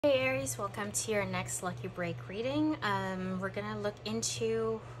Aries, welcome to your next lucky break reading. We're gonna look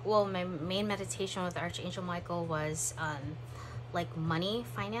into, well, my main meditation with Archangel Michael was like money,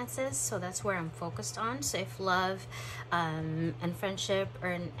 finances, so that's where I'm focused on. So if love and friendship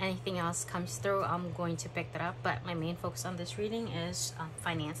or anything else comes through, I'm going to pick that up, but my main focus on this reading is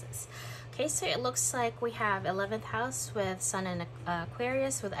finances. Okay, so it looks like we have 11th house with Sun in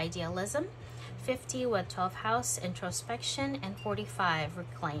Aquarius with idealism, 50 with 12th house introspection, and 45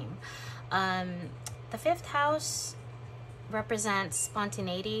 reclaim. The 5th house represents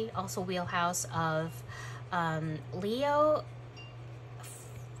spontaneity, also wheelhouse of Leo,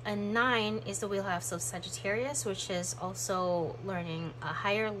 and 9 is the wheelhouse of Sagittarius, which is also learning,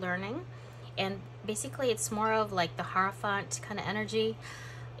 higher learning, and basically it's more of like the Hierophant kind of energy.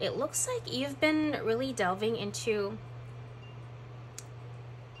 It looks like you've been really delving into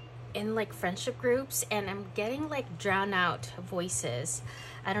like friendship groups, and I'm getting like drown out voices.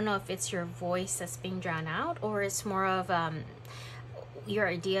 I don't know if it's your voice that's being drowned out, or it's more of your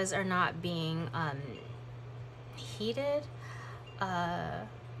ideas are not being heeded, and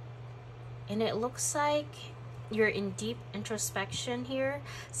it looks like you're in deep introspection here.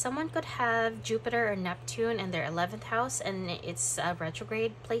 Someone could have Jupiter or Neptune in their 11th house, and it's a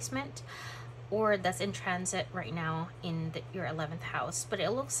retrograde placement, or that's in transit right now in your 11th house. But it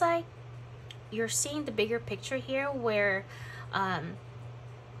looks like you're seeing the bigger picture here, where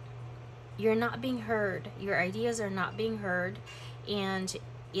you're not being heard, your ideas are not being heard, and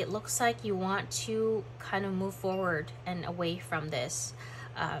it looks like you want to kind of move forward and away from this.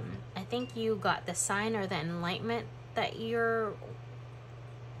 I think you got the sign or the enlightenment that you're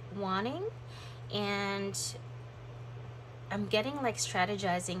wanting, and I'm getting like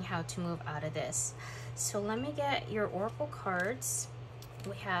strategizing how to move out of this. So let me get your oracle cards.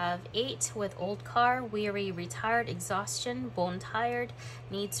 We have 8 with old car, weary, retired, exhaustion, bone tired,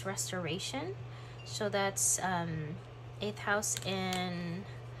 needs restoration. So that's 8th house in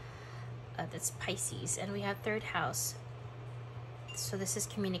that's Pisces, and we have 3rd house. So this is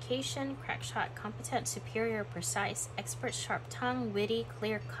communication, crack shot, competent, superior, precise, expert, sharp tongue, witty,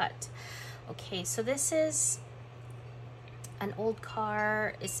 clear cut. Okay, so this is an old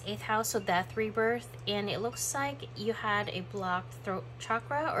car. It's 8th house, so death, rebirth, and it looks like you had a blocked throat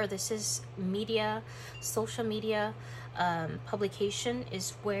chakra, or this is media, social media, publication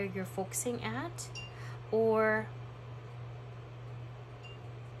is where you're focusing at, or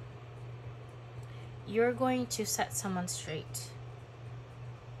you're going to set someone straight.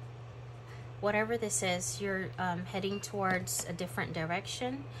 Whatever this is, you're heading towards a different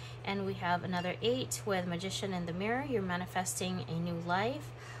direction. And we have another 8 with magician in the mirror. You're manifesting a new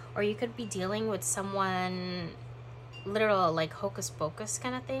life, or you could be dealing with someone literal like hocus pocus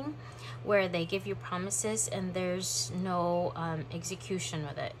kind of thing, where they give you promises and there's no execution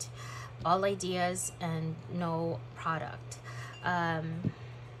with it, all ideas and no product.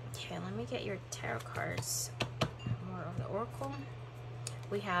 Okay, let me get your tarot cards, more of the oracle.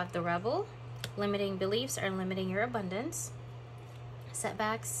 We have the rebel. Limiting beliefs are limiting your abundance.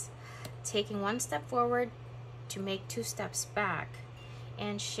 Setbacks, taking 1 step forward to make 2 steps back.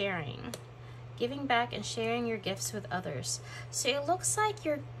 And sharing, giving back and sharing your gifts with others. So it looks like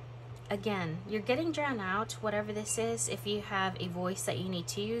you're getting drowned out, whatever this is. If you have a voice that you need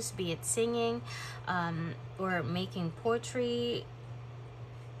to use, be it singing or making poetry,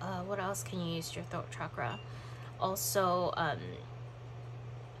 what else can you use your throat chakra? Also,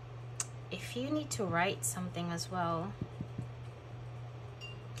 if you need to write something as well,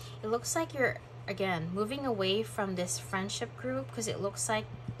 it looks like you're again moving away from this friendship group, because it looks like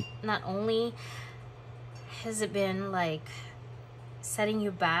not only has it been like setting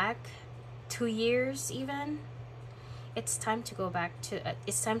you back 2 years, even it's time to go back to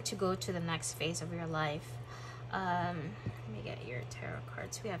it's time to go to the next phase of your life. Let me get your tarot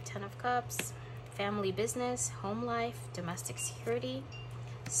cards. We have 10 of Cups, family, business, home life, domestic security,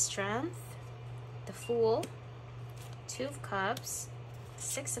 strength, the Fool, 2 of Cups,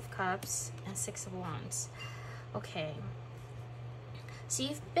 6 of Cups, and 6 of Wands. Okay, so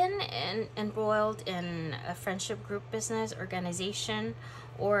you've been embroiled in a friendship group, business, organization,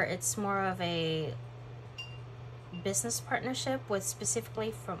 or it's more of a business partnership with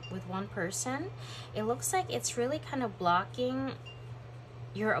specifically with one person. It looks like it's really kind of blocking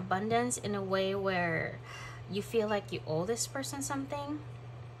your abundance in a way where you feel like you owe this person something,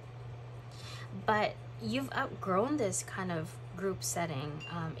 but you've outgrown this kind of group setting.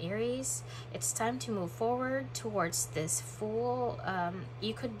 Aries, it's time to move forward towards this Fool.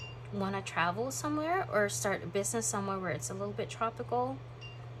 You could want to travel somewhere or start a business somewhere where it's a little bit tropical,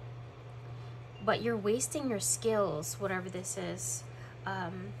 but you're wasting your skills, whatever this is.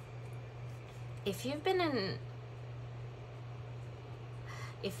 if you've been in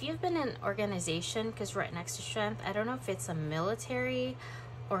organization, because right next to strength, I don't know if it's a military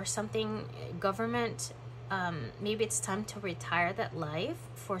or something, government, maybe it's time to retire that life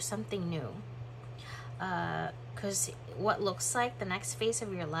for something new. Because what looks like the next phase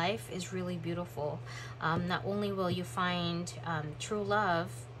of your life is really beautiful. Not only will you find true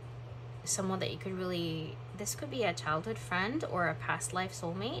love, someone that you could really, this could be a childhood friend or a past life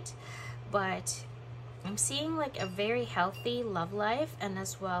soulmate, but I'm seeing like a very healthy love life and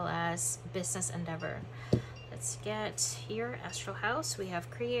as well as business endeavor. Let's get your astral house. We have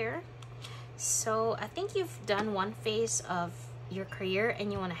career. So I think you've done one phase of your career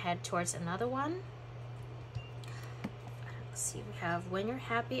and you want to head towards another one. Let's see, we have when you're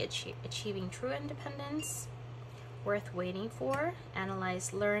happy, achieving true independence, worth waiting for,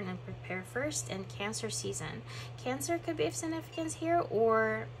 analyze, learn, and prepare first, and Cancer season. Cancer could be of significance here,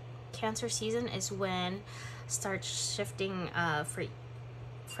 or Cancer season is when starts shifting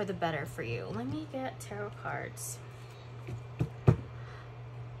for the better for you. Let me get tarot cards.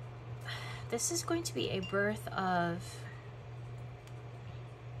 This is going to be a birth of,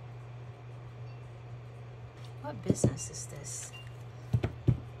 what business is this?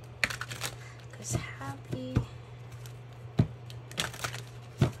 Because happy,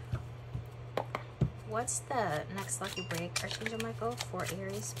 what's the next lucky break, Archangel Michael, for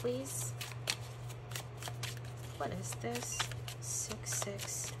Aries, please? What is this?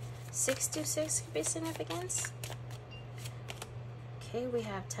 6-6. 626 could be significance. Okay, we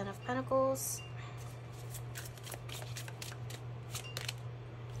have 10 of Pentacles,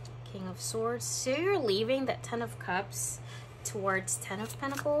 King of Swords. So you're leaving that 10 of Cups towards 10 of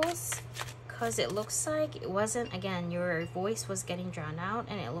Pentacles because it looks like it wasn't, again, your voice was getting drowned out,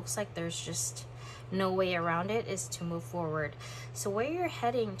 and it looks like there's just no way around it, is to move forward. So where you're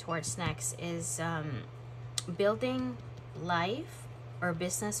heading towards next is building life or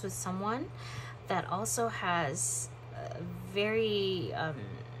business with someone that also has very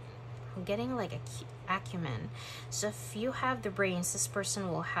getting like a acumen. So if you have the brains, this person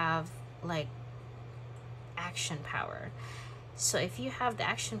will have like action power. So if you have the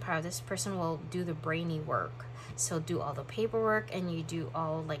action power, this person will do the brainy work. So do all the paperwork and you do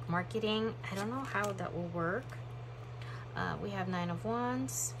all like marketing. I don't know how that will work. We have 9 of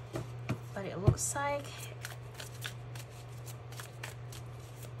Wands, but it looks like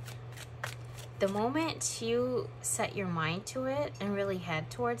the moment you set your mind to it and really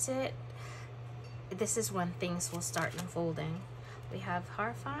head towards it, this is when things will start unfolding. We have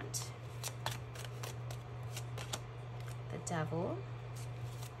Hierophant, the Devil,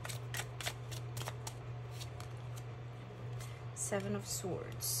 7 of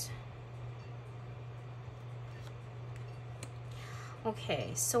Swords.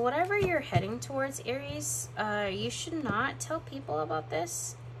 Okay, so whatever you're heading towards, Aries, you should not tell people about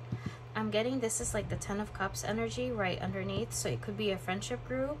this. I'm getting this is like the 10 of Cups energy right underneath, so it could be a friendship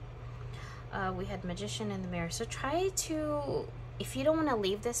group. We had Magician in the Mirror. So try to, if you don't want to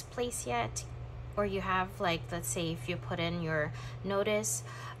leave this place yet, or you have like, let's say if you put in your notice,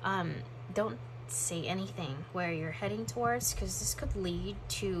 don't say anything where you're heading towards, because this could lead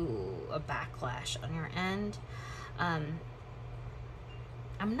to a backlash on your end. I'm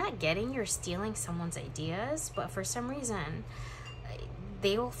not getting you're stealing someone's ideas, but for some reason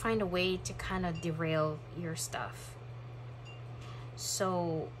they will find a way to kind of derail your stuff.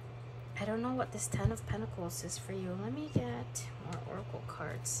 So I don't know what this 10 of Pentacles is for you. Let me get more oracle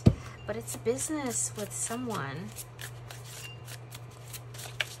cards. But it's business with someone.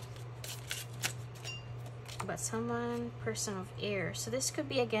 But someone, person of air. So this could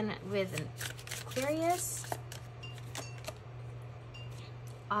be again with an Aquarius,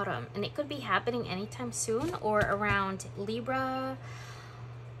 autumn. And it could be happening anytime soon or around Libra.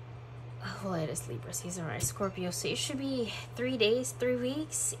 Well, it is Libra season, right? Scorpio. So it should be 3 days, 3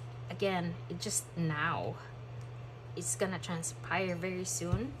 weeks. Again, it just now. It's gonna transpire very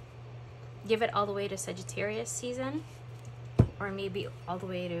soon. Give it all the way to Sagittarius season, or maybe all the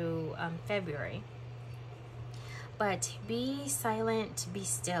way to February. But be silent, be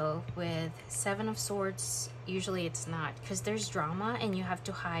still. With 7 of Swords, usually it's not, because there's drama and you have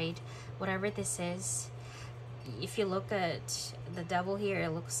to hide whatever this is. If you look at the Devil here, it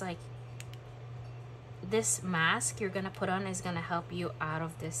looks like this mask you're gonna put on is gonna help you out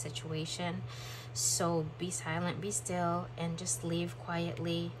of this situation. So be silent, be still, and just leave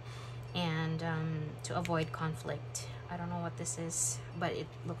quietly, and to avoid conflict. I don't know what this is, but it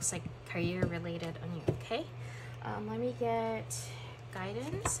looks like career related on you. Okay, let me get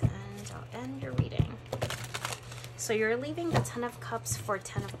guidance and I'll end your reading. So you're leaving the 10 of Cups for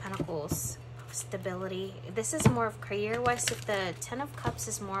 10 of Pentacles. stability. This is more of career wise. If the 10 of Cups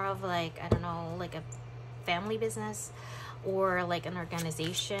is more of like, I don't know, like a family business, or like an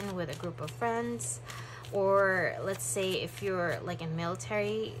organization with a group of friends, or let's say if you're like in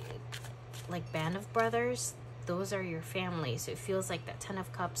military, like band of brothers, those are your family. So it feels like that 10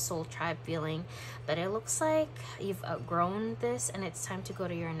 of Cups soul tribe feeling, but it looks like you've outgrown this and it's time to go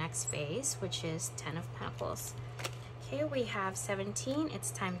to your next phase, which is 10 of Pentacles. Okay, we have 17.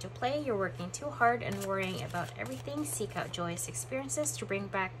 It's time to play. You're working too hard and worrying about everything. Seek out joyous experiences to bring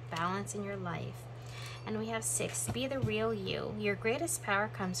back balance in your life. And we have 6. Be the real you. Your greatest power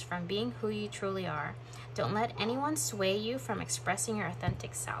comes from being who you truly are. Don't let anyone sway you from expressing your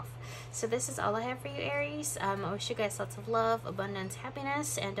authentic self. So this is all I have for you, Aries. I wish you guys lots of love, abundance,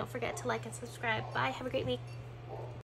 happiness, and don't forget to like and subscribe. Bye. Have a great week.